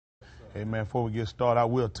Amen. Before we get started, I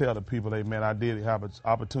will tell the people, amen, I did have an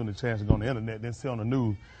opportunity, chance to go on the internet, then see on the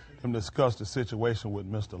news, them discuss the situation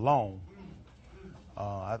with Mr. Long.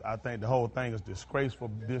 I think the whole thing is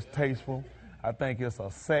disgraceful, distasteful. I think it's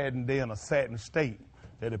a saddened day and a saddened state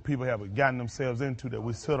that the people have gotten themselves into, that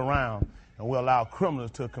we sit around and we allow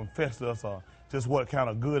criminals to confess to us just what kind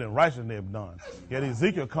of good and righteous they've done. Yet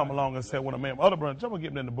Ezekiel come along and said, when a man, other brother, jump and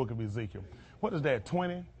get in the book of Ezekiel. What is that,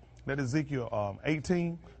 20? That Ezekiel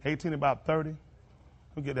 18 about 30.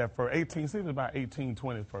 We'll get that first. 18, see if it's about 18,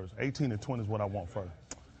 20 first. 18 and 20 is what I want first.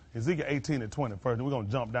 Ezekiel 18 and 20 first, and we're going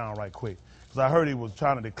to jump down right quick. Because I heard he was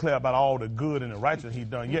trying to declare about all the good and the righteous he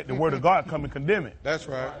done, yet the word of God come and condemn it. That's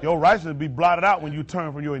right. Your righteousness be blotted out when you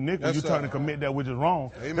turn from your iniquity, you turn right. to commit that which is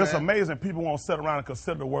wrong. Amen. It's amazing people won't sit around and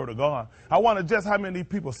consider the word of God. I wonder just how many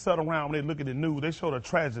people sit around when they look at the news. They showed a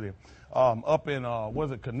tragedy up in,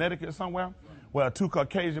 was it Connecticut somewhere, where two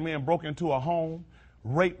Caucasian men broke into a home,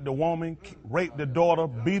 raped the woman, raped the daughter,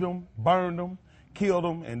 beat them, burned them, killed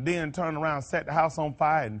them, and then turned around, set the house on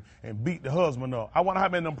fire, and beat the husband up. I wonder how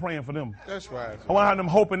many of them praying for them. That's right. I wonder how them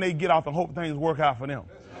hoping they get off and hope things work out for them.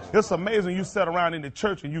 It's amazing you sit around in the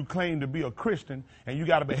church and you claim to be a Christian and you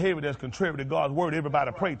got a behavior that's contrary to God's word.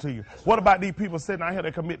 Everybody pray to you. What about these people sitting out here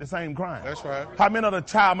that commit the same crime? That's right. How many of the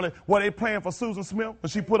child, were they praying for Susan Smith when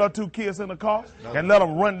she put her two kids in the car and let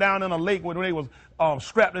them run down in a lake when they was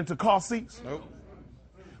strapped into car seats? Nope.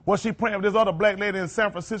 Was she praying for this other black lady in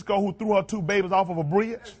San Francisco who threw her two babies off of a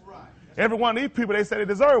bridge? Every one of these people, they say they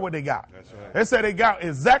deserve what they got. That's right. They say they got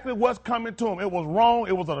exactly what's coming to them. It was wrong.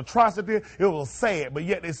 It was an atrocity. It was sad. But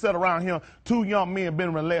yet they sit around here, two young men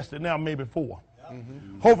been molested, now maybe four.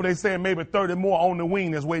 Mm-hmm. Hopefully they say maybe 30 more on the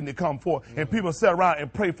wing that's waiting to come forth. Mm-hmm. And people sit around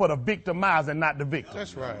and pray for the victimized and not the victim.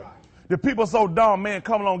 That's right. The people so dumb, man,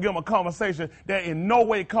 come along, give them a conversation that in no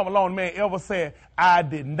way come along, man, ever said, I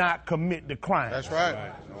did not commit the crime. That's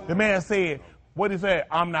right. The man said, what he said,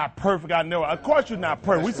 I'm not perfect, I know. Of course you're not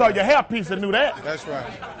perfect. We saw your hairpiece and knew that. That's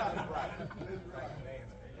right.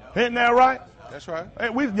 Isn't that right? That's right. Hey,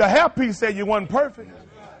 your hairpiece said you wasn't perfect.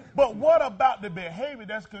 But what about the behavior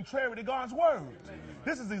that's contrary to God's word?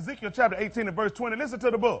 This is Ezekiel chapter 18 and verse 20. Listen to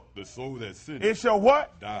the book. The soul that sinned. It shall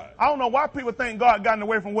what? Died. I don't know why people think God gotten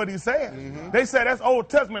away from what he said. Mm-hmm. They said that's Old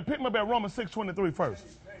Testament. Pick me up at Romans 6:23 first.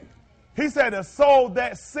 He said the soul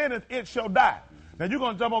that sinneth, it shall die. Now you're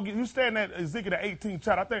going to jump on, you stand at Ezekiel the 18th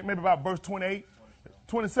chapter, I think maybe about verse 28,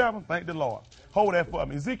 27. Thank the Lord. Hold that for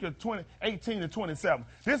me. Ezekiel 18 and 27.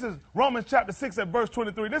 This is Romans chapter 6 at verse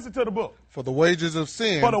 23. Listen to the book. For the wages of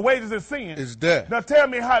sin. For the wages of sin is death. Now tell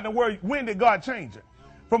me how in the word, when did God change it?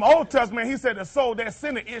 From Old Testament, he said the soul that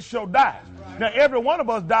sinneth, it shall die. Now every one of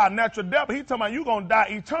us died natural death, but he talking about you going to die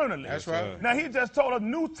eternally. That's right. Now he just told us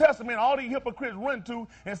New Testament, all these hypocrites run to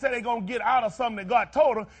and said they're going to get out of something that God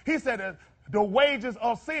told them. He said that the wages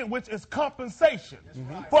of sin, which is compensation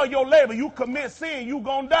for your labor. You commit sin, you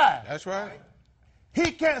going to die. That's right.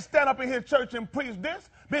 He can't stand up in his church and preach this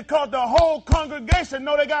because the whole congregation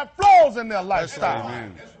know they got flaws in their lifestyle.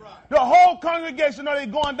 Amen. The whole congregation know they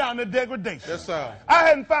going down to degradation. Yes, sir. I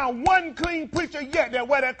hadn't found one clean preacher yet that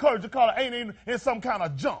wear that clergy collar ain't in some kind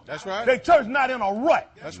of junk. That's right. Their church not in a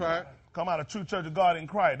rut. That's right. Come out of True Church of God in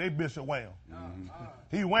Christ. They Bishop Wham.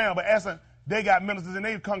 He wham, but asking, they got ministers in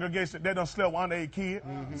their congregation that done slept with underage kids.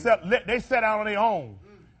 They sat down on their own.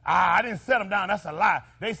 I didn't set them down. That's a lie.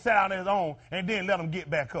 They sat down on their own and then let them get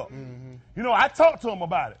back up. You know, I talked to him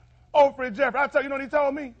about it. Oh, Fred Jeffrey, I tell you, know what he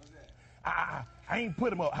told me? I ain't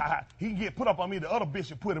put him up. He can get put up on me. The other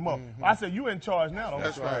bishop put him up. I said, you in charge now.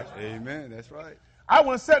 That's right. Amen. That's right. I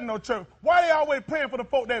wasn't sitting in no church. Why they always praying for the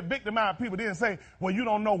folk that victimize people? Didn't say, well, you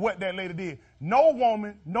don't know what that lady did. No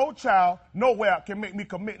woman, no child, nowhere can make me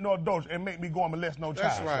commit no adultery and make me go and molest no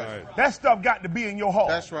child. That's right. That stuff got to be in your heart.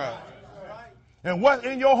 That's right. And what's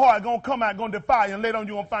in your heart going to come out, going to defy you, and later on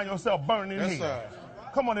you're going to find yourself burning in Yes, hell. sir.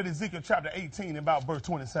 Come on to Ezekiel chapter 18 about verse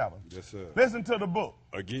 27. Yes, sir. Listen to the book.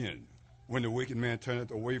 Again, when the wicked man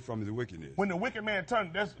turneth away from his wickedness. When the wicked man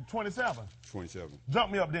turned, that's 27. 27.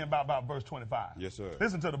 Jump me up then about verse 25. Yes, sir.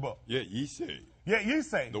 Listen to the book. Yet ye say, Yet ye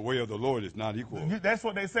say, the way of the Lord is not equal. That's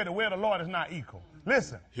what they say, the way of the Lord is not equal.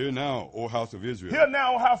 Listen. Hear now, O house of Israel. Hear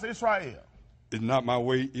now, O house of Israel. Is not my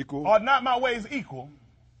way equal? Are not my ways equal?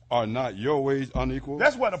 Are not your ways unequal?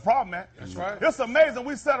 That's what the problem is. That's right. It's amazing.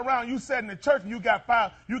 We sat around, you sat in the church, and you got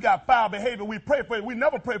foul behavior. We pray for it. We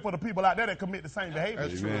never pray for the people out there that commit the same behavior.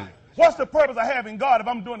 That's true. What's the purpose of having God if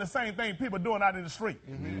I'm doing the same thing people doing out in the street?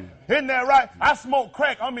 Isn't that right? I smoke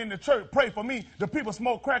crack. I'm in the church. Pray for me. The people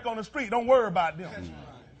smoke crack on the street. Don't worry about them.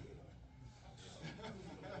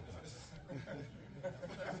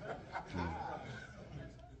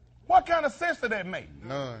 What kind of sense does that make?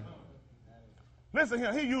 None. Listen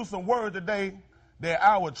here, he used some words today that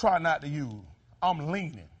I would try not to use. I'm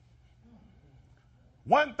leaning.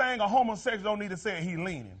 One thing a homosexual don't need to say, he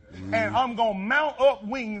leaning. And I'm going to mount up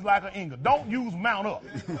wings like an eagle. Don't use mount up.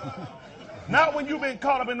 Not when you've been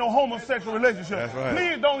caught up in no homosexual relationship. That's right.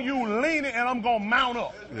 Please don't use leaning and I'm going to mount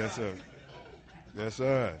up. Yes, sir. Yes,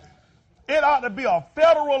 sir. It ought to be a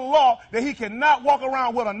federal law that he cannot walk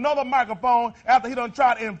around with another microphone after he done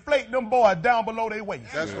tried to inflate them boys down below their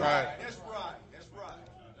waist. That's right. That's right. That's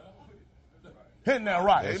right. Hitting that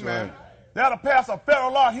right. That's Amen. right. That'll pass a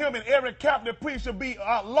federal law. Him and every Catholic priest should be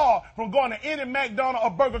law from going to any McDonald's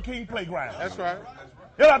or Burger King playground. That's right.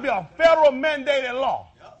 It'll be a federal mandated law.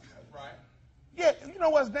 That's right. Yeah, you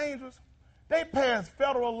know what's dangerous? They pass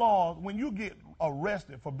federal laws when you get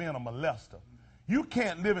arrested for being a molester. You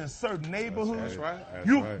can't live in certain neighborhoods. That's right. That's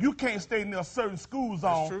You right. you can't stay near certain school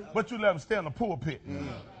zones, true. but you let them stay in the pulpit.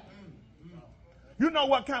 You know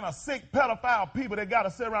what kind of sick pedophile people they got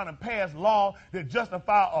to sit around and pass law that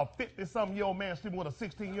justify a 50-something-year-old man sleeping with a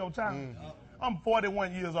 16-year-old child? I'm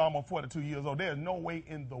 41 years old, I'm 42 years old. There's no way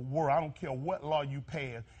in the world, I don't care what law you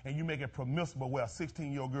pass, and you make it permissible where a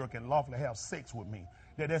 16-year-old girl can lawfully have sex with me,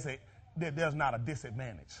 that there's not a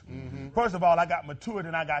disadvantage. First of all, I got maturity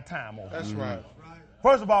and I got time over. That's right.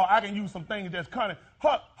 First of all, I can use some things that's kind of,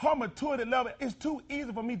 her maturity level, it's too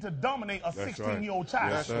easy for me to dominate a That's 16-year-old right.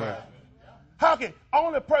 child. Yes, sir. How can,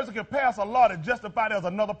 only person can pass a law that justify there's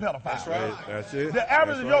another pedophile. That's right. That's it. The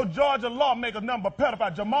average That's of your right. Georgia lawmaker number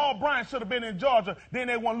pedophile. Jamal Bryant should have been in Georgia, then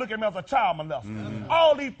they want to look at him as a child molester.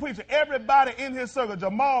 All these preachers, everybody in his circle,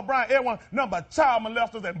 Jamal Bryant, everyone, number child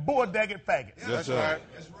molesters and bull-dagged faggots. Yes, That's sir. right.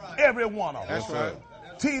 That's right. Every one of them. That's right.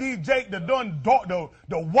 T.D. Jake, the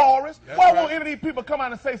walrus. That's Why right. won't any of these people come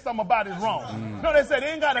out and say something about his wrong? No, they said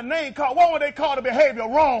they ain't got a name called. Why won't they call the behavior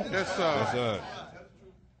wrong? Yes, sir. Yes, sir.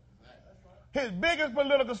 His biggest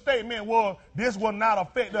political statement was, this will not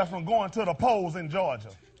affect us from going to the polls in Georgia.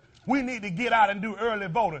 We need to get out and do early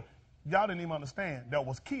voting. Y'all didn't even understand that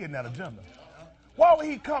was key in that agenda. Why would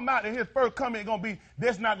he come out and his first comment going to be,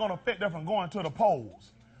 this not going to affect us from going to the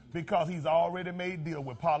polls? Because he's already made deal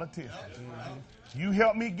with politicians. You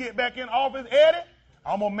help me get back in office, Eddie,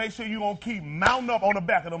 I'm going to make sure you're going to keep mounting up on the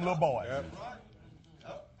back of them little boys.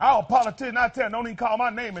 Our politician, I tell you, don't even call my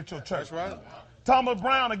name at your church. That's right. Thomas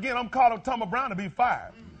Brown, again, I'm calling Thomas Brown to be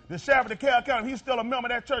fired. The sheriff of DeKalb County, he's still a member of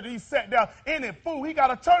that church. He sat down. Any fool, he got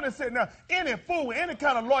an attorney sitting there. Any fool with any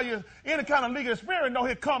kind of lawyer, any kind of legal experience, know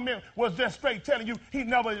his comment was just straight telling you he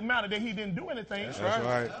never amounted that he didn't do anything. That's That's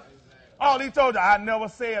right. All he told you, I never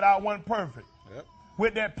said I wasn't perfect. Yep.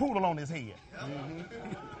 With that poodle on his head.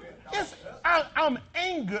 I'm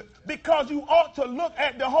angered because you ought to look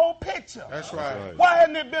at the whole picture. That's right. right. Why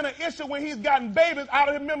hasn't it been an issue when he's gotten babies out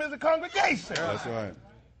of his members of the congregation? That's right.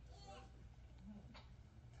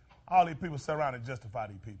 All these people sit around and justify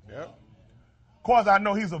these people. Yep. Of course, I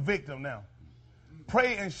know he's a victim now.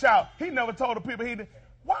 Pray and shout. He never told the people he did.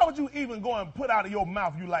 Why would you even go and put out of your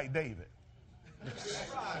mouth you like David?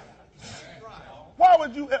 Why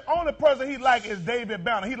would you? The only person he like is David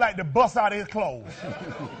Banner. He like to bust out his clothes.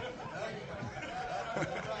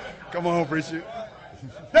 Come on, preacher.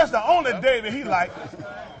 That's the only David he like.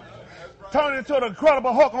 Turn into the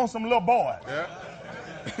Incredible Hulk on some little boy. Yep.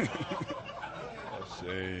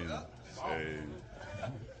 Shame. Shame.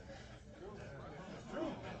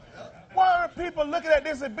 Why are people looking at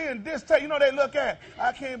this and being distasteful? You know, they look at,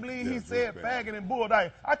 I can't believe he said faggot and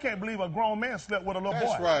bulldog. I can't believe a grown man slept with a little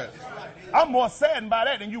That's boy. right. I'm more saddened by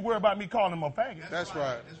that than you worry about me calling him a faggot. That's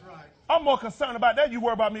right. I'm more concerned about that. You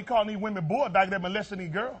worry about me calling these women bulldogging that molesting these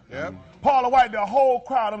girls. Yep. Paula White, the whole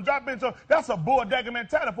crowd, them drop into, that's a bulldogging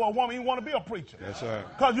mentality for a woman who want to be a preacher. That's right.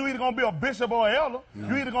 Because you either going to be a bishop or an elder.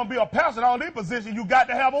 You either going to be a pastor. In all these positions, you got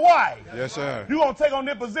to have a wife. Yes, sir. You going to take on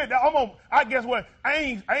this position. I guess what?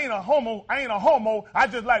 I ain't a homo. I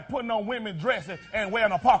just like putting on women's dresses and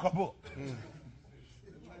wearing a pocketbook.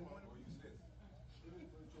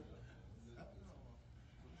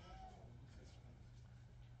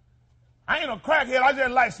 I ain't a crackhead. I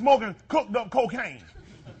just like smoking cooked up cocaine.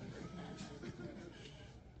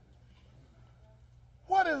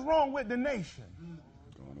 What is wrong with the nation?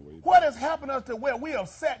 What has happened to us to where we have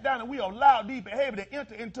sat down and we allowed these behavior to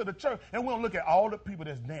enter into the church and we don't look at all the people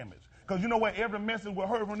that's damaged? Because you know what? Every message we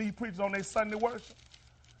heard from these preachers on their Sunday worship?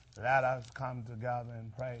 Let us come together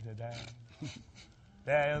and pray today.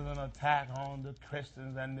 There is an attack on the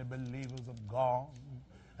Christians and the believers of God.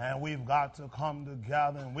 And we've got to come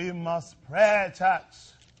together and we must pray, church.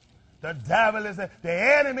 The devil is, the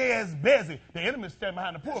enemy is busy. The enemy is standing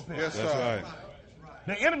behind the pulpit. Yes, That's sir. right.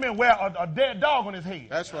 The enemy wear a dead dog on his head.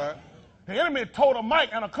 That's right. The enemy told a mic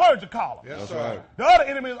and a clergy collar. That's right. The other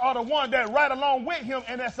enemies are the ones that ride along with him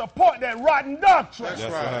and that support that rotten doctrine.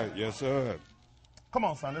 That's right. Yes, sir. Come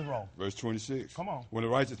on, son, let's roll. Verse 26. Come on. When the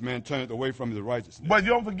righteous man turneth away from his righteousness. But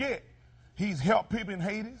you don't forget, he's helped people in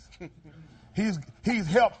Hades. he's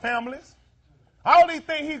helped families. All these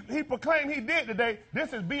things he proclaimed he did today,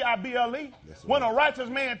 this is B-I-B-L-E. When a righteous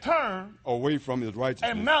man turned away from his righteousness.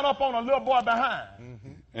 And mount up on a little boy behind.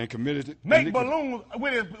 And committed Make iniquity. balloons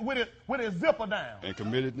with his zipper down. And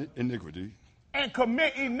committed iniquity. And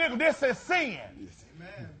commit iniquity. This is sin. Yes.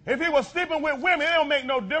 If he was sleeping with women, it don't make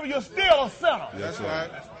no difference. You're still a sinner. That's right.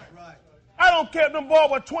 I don't care if them boys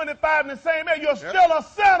were 25 in the same age. You're still a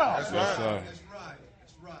sinner. That's right. That's right.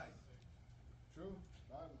 That's right. True.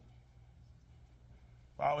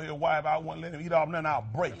 If I was his wife, I wouldn't let him eat off nothing. I'll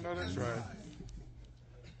break it. No, that's right.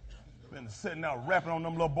 Been sitting there rapping on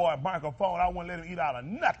them little boy microphone. I wouldn't let him eat out of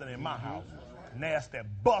nothing in my house. Nasty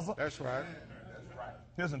buzzer. That's right.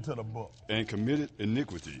 Listen to the book. And committed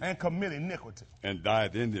iniquity. And commit iniquity. And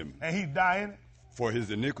died in them. And he died in it. For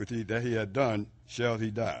his iniquity that he had done shall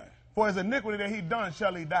he die. For his iniquity that he done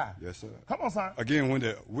shall he die. Yes, sir. Come on, son. Again, when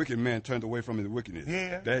the wicked man turned away from his wickedness,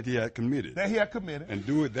 that he had committed, and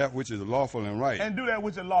doeth that which is lawful and right, and do that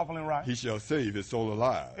which is lawful and right, he shall save his soul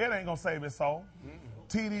alive. It ain't gonna save his soul.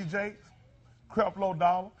 T.D. Jakes, Creflo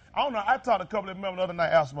Dollar. I don't know. I talked to a couple of members the other night,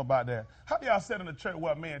 asked them about that. How do y'all sit in the church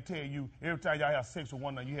where a man tell you every time y'all have sex with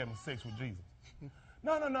one another, you having sex with Jesus?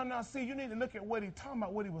 No. See, you need to look at what he's talking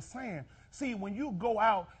about, what he was saying. See, when you go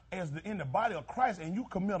out in the body of Christ and you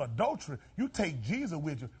commit adultery, you take Jesus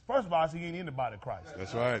with you. First of all, he ain't in the body of Christ.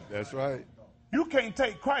 That's right. That's right. You can't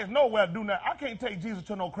take Christ nowhere to do that. I can't take Jesus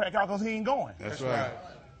to no crack out because he ain't going. That's right.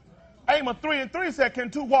 Amos 3:3 said, can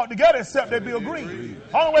two walk together except they be agreed?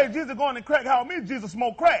 Only way Jesus going to crack house with me, Jesus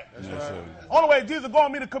smoke crack. That's right. Only way Jesus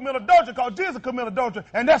going me to commit adultery because Jesus commit adultery,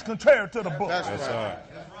 and that's contrary to the book. That's right.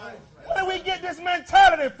 Where do we get this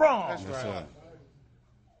mentality from? That's right.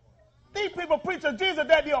 These people preach a Jesus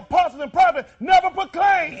that the apostles and prophets never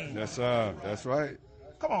proclaimed. That's right.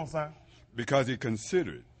 Come on, son. Because he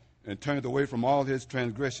considered and turned away from all his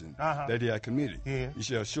transgression that he had committed. He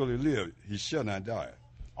shall surely live. He shall not die.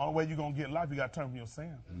 Only way you're going to get life, you got to turn from your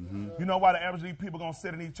sin. You know why the average these people going to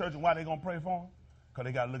sit in these churches and why they going to pray for them? Because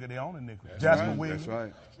they got to look at their own iniquity. Jasper Williams. That's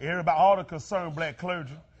right. Everybody, all the concerned black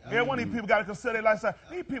clergy. Every one of these people got to consider their lifestyle.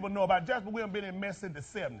 These people know about Jasper Williams been in mess in the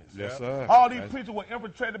 70s. Yes, sir. All these preachers were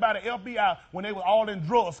infiltrated by the FBI when they were all in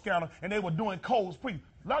drug scandal and they were doing codes preaching.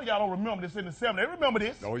 A lot of y'all don't remember this in the 70s. They remember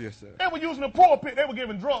this. Oh, yes, sir. They were using the pulpit. They were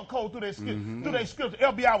giving drug codes through their scripture.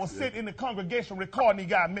 FBI was sitting in the congregation recording these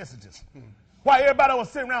guys' messages. While everybody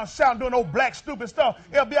was sitting around shouting, doing old black stupid stuff,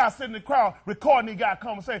 FBI sitting in the crowd recording these guys'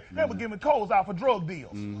 conversation. They were giving codes out for drug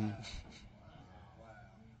deals.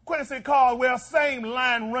 Quincy Caldwell, same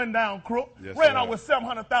line rundown crook, ran out with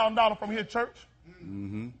 $700,000 from his church.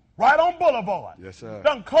 Right on Boulevard. Yes, sir.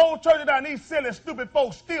 Done cold churches down, these silly, stupid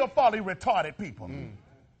folks still follow these retarded people.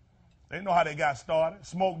 They know how they got started.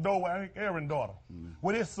 Smoked dough with Aaron's daughter,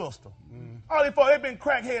 with his sister. All these folks, they've been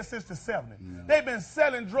crackheads since the 70s. They've been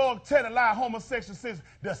selling drugs, telling lies, homosexual since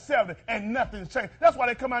the 70s, and nothing's changed. That's why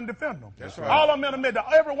they come out and defend them. That's right. All of them admit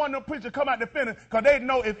that every one of them preachers come out defending because they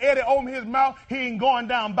know if Eddie opened his mouth, he ain't going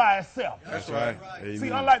down by himself. That's right. See,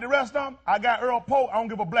 unlike the rest of them, I got Earl Polk. I don't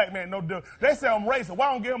give a black man no deal. They say I'm racist.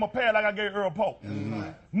 Why don't give him a pad like I gave Earl Polk?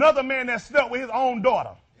 Another man that slept with his own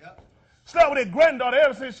daughter. Slept with his granddaughter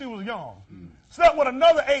ever since she was young. Slept with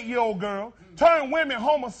another 8-year-old girl, turned women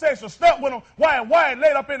homosexual, slept with them while Wyatt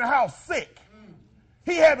laid up in the house sick.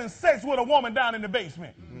 He having sex with a woman down in the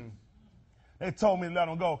basement. They told me to let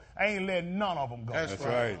him go. I ain't letting none of them go. That's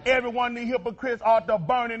right. Every one of these hypocrites ought to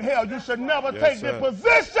burn in hell. You should never take this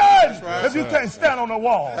position if you can't stand on the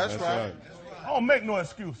wall. That's right. I don't make no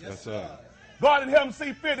excuses. Yes, sir. God in heaven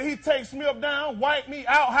see fit that he takes me up down, wipe me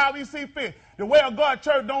out, how he see fit. The way of God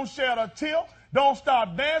church don't shed a tear. Don't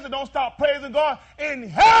stop dancing. Don't stop praising God. And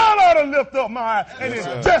hell ought to lift up my eye. And it's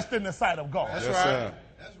just in the sight of God. That's right.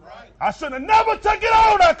 That's right. I should have never took it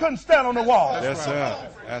on. I couldn't stand on the wall. Yes, sir.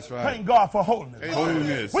 That's right. Thank God for holiness.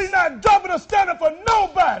 Holiness. We not jumping or standing for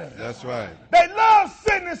nobody. That's right. They love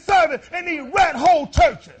sitting and serving in these rat hole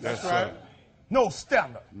churches. That's right. No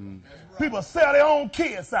standard. People sell their own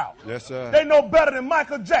kids out. Yes, sir. They know better than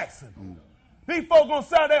Michael Jackson. These folks gonna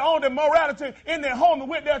sell their own immorality in their home and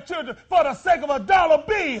with their children for the sake of a dollar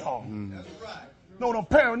bill. That's right. No, them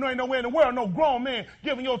parents ain't nowhere in the world, no grown man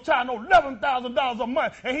giving your child no $11,000 a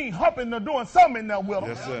month, and he humping or doing something in there with him.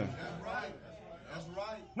 Yes, sir. That's right. That's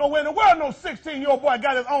right. Nowhere in the world, no 16-year-old boy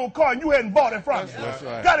got his own car and you hadn't bought it from him. That's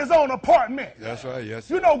right. Got his own apartment. That's right. Yes.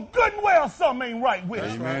 You know good and well something ain't right with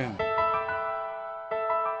him. Amen.